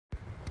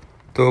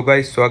तो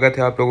भाई स्वागत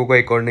है आप लोगों का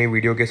एक और नई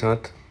वीडियो के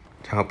साथ,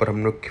 जहाँ पर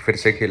हम लोग फिर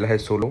से खेला है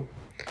सोलो।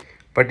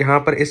 बट यहाँ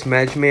पर इस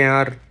मैच में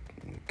यार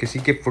किसी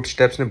के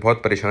फुटस्टेप्स ने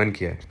बहुत परेशान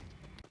किया है।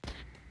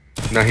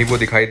 ना ही वो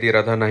दिखाई दे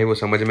रहा था, ना ही वो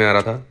समझ में आ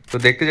रहा था। तो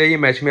देखते जाइए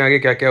मैच में आगे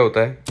क्या क्या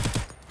होता है।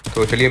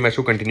 तो चलिए मैच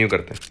को कंटिन्यू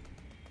करते हैं।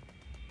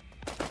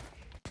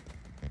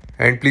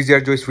 एंड प्लीज़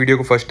यार, जो इस वीडियो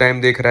को फर्स्ट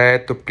टाइम देख रहा है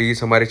तो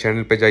प्लीज़ हमारे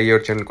चैनल पे जाइए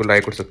और चैनल को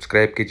लाइक और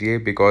सब्सक्राइब कीजिए,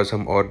 बिकॉज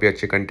हम और भी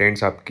अच्छे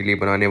कंटेंट्स आपके लिए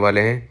बनाने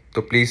वाले हैं।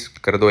 तो प्लीज़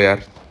कर दो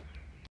यार।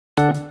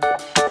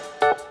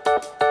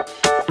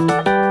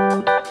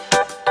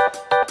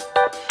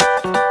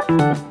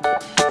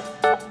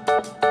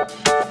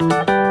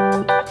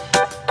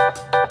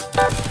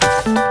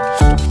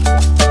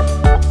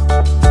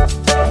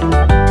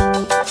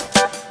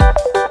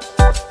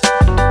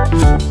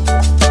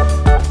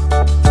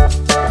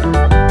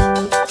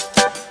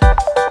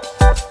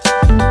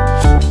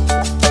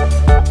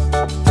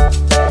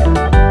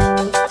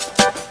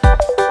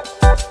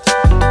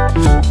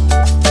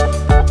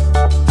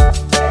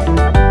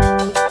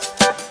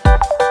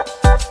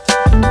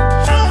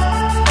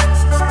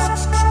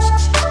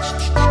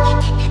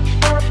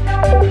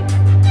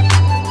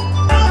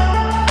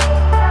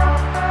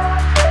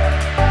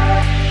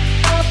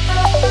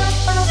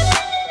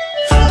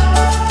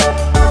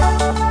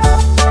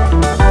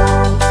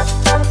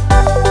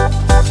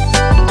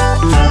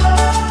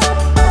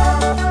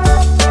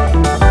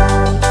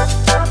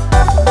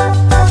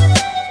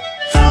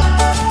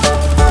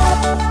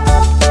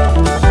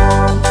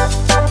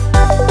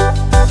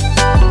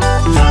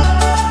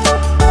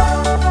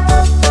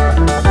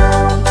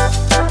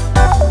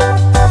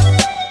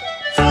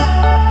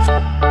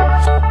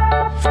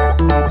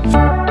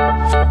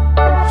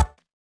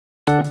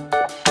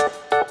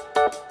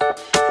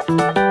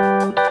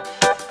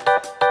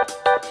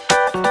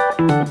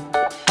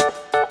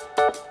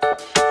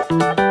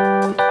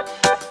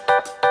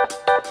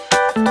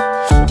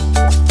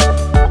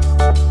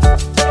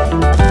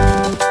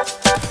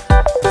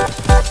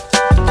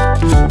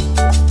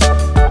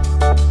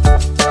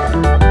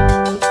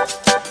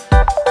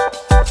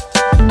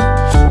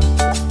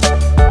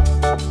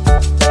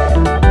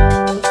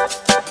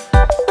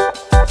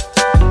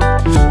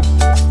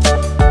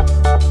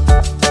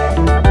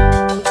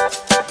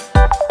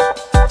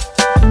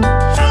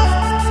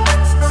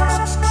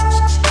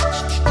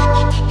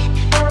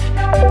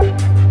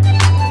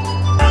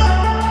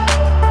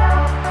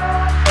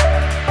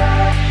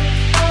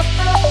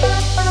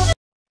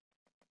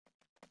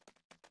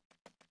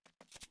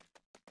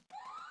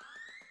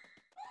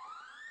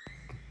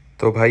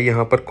 तो भाई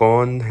यहाँ पर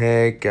कौन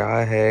है, क्या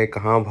है,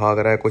 कहाँ भाग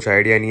रहा है, कुछ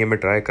आइडिया नहीं है। मैं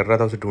ट्राई कर रहा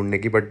था उसे ढूंढने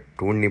की, बट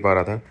ढूंढ नहीं पा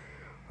रहा था।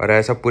 और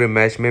ऐसा पूरे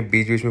मैच में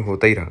बीच बीच में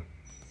होता ही रहा।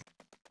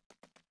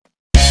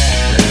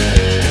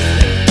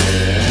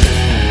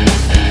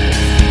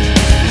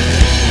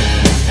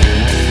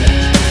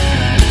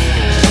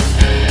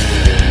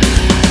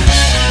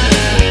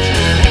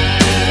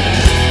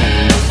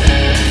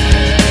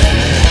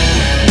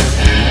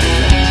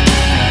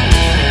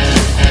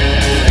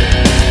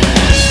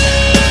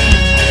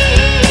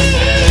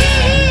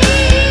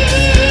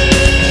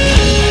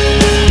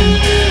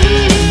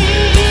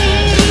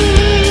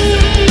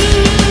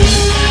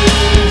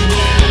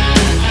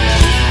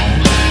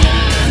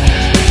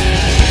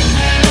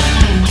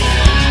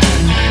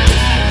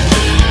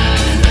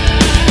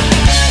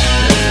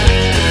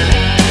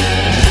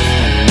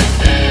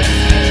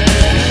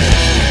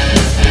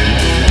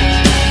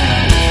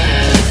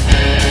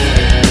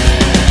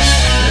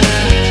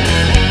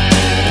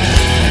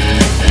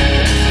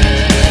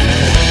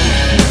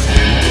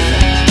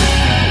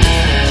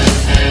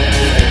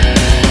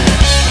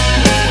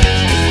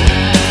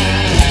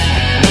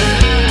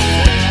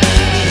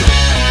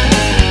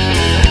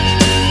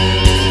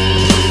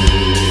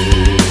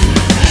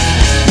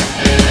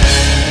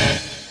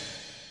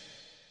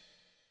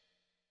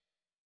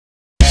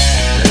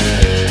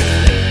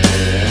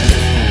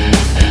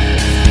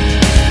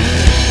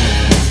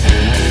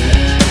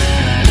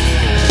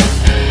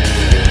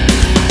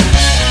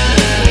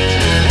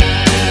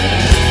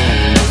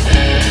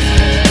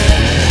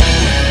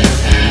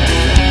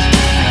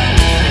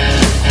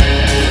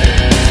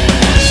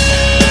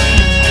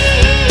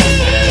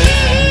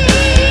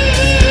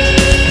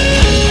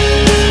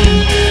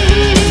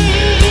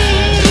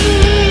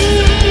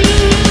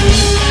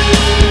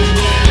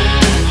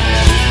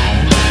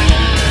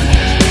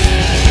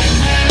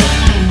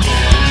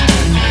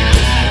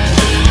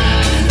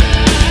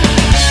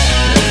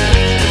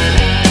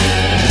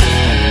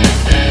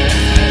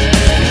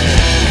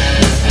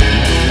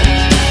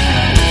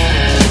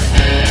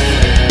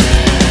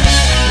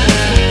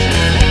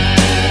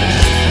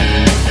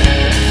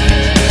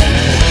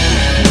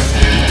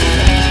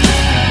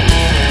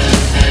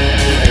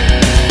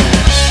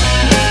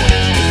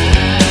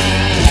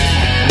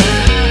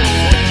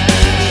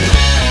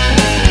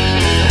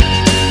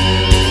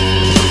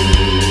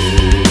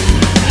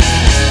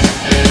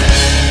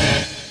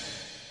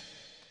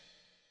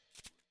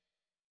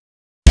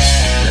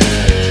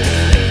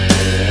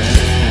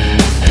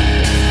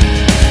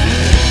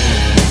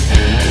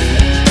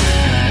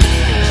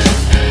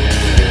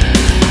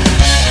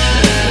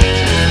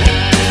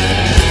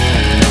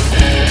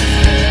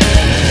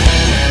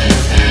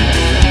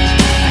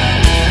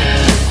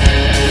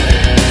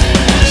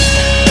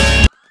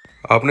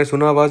 आपने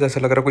सुना आवाज़, ऐसा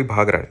लग रहा कोई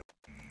भाग रहा है।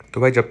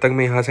 तो भाई जब तक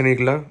मैं यहाँ से नहीं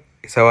निकला,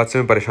 इस आवाज़ से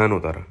मैं परेशान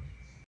होता रहा।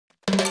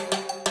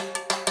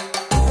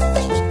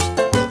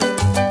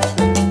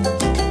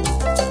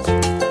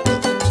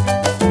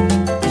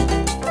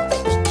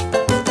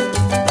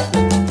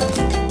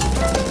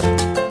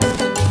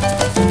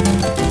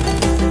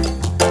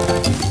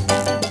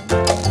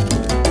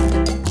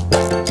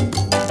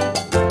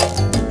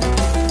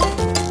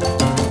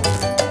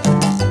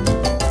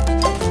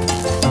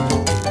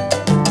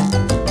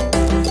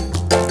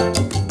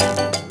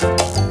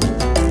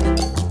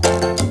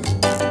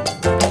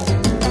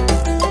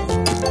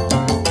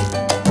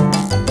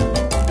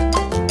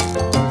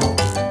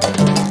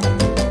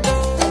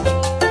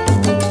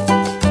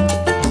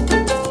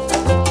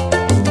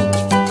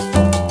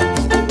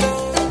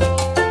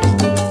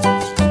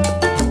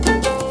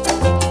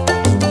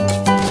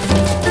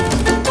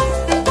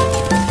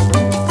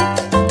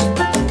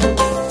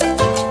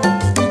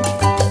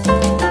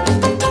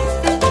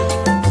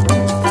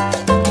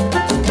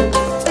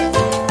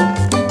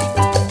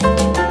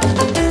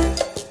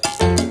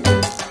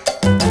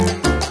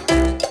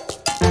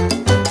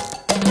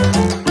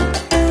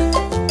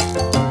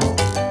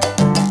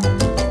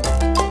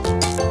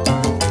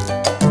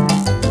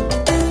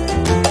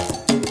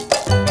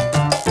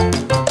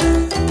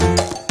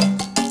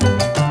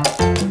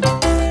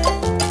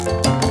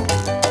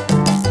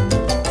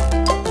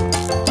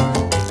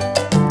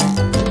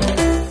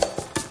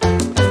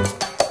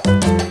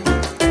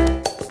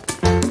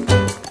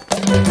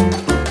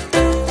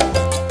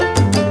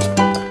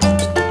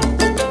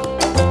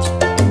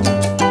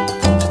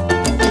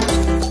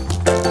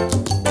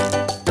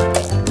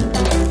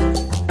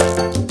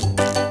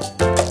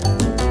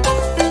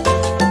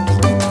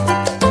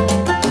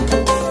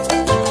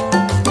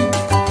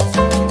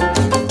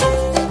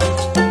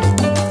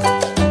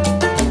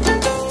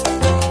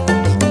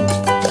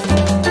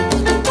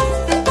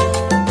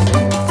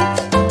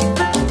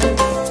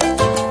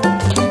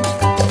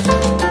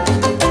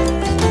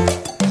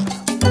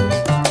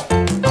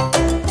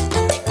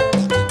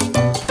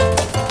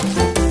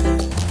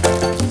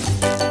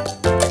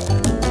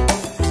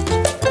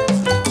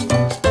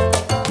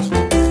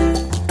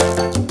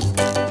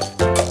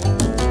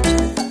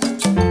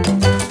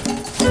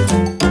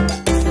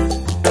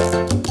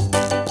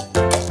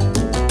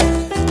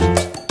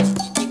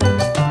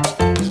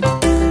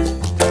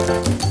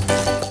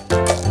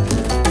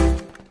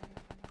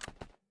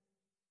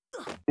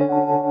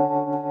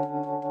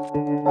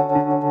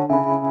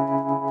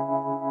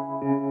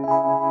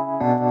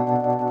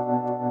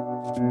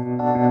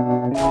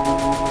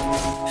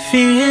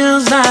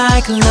 Feels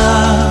like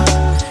love,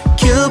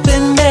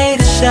 Cupid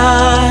made a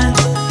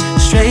shot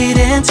straight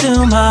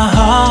into my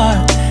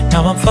heart.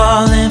 Now I'm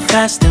falling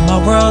fast and my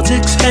world's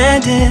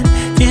expanding.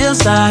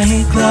 Feels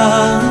like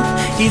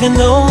love, even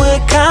though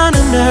we're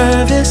kinda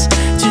nervous.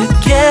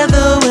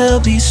 Together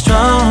we'll be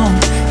strong.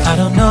 I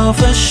don't know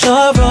for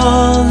sure,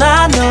 all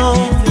I know.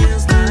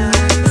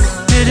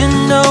 Didn't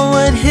know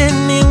what hit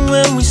me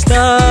when we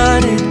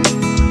started.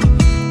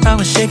 I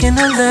was shaking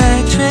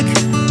electric,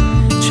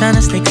 trying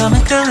to stay calm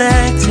and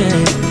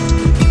collected.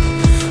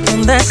 On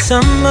that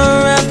summer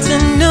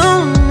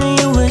afternoon,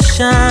 you were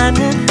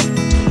shining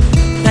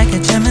like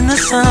a gem in the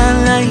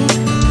sunlight.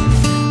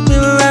 We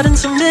were out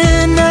until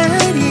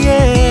midnight,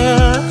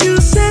 yeah. You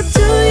said,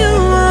 do you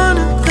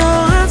wanna go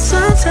out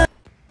sometime?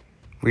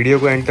 Video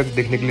को and तक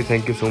देखने के लिए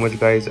thank you so much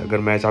guys. अगर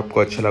match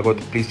आपको अच्छा लगा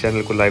तो प्लीज़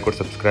चैनल को लाइक और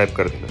सब्सक्राइब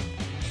कर देना,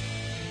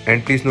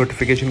 एंड प्लीज़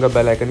नोटिफिकेशन का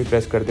बेल आइकन भी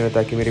प्रेस कर देना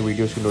ताकि मेरे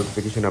वीडियोस की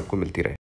नोटिफिकेशन आपको मिलती रहे।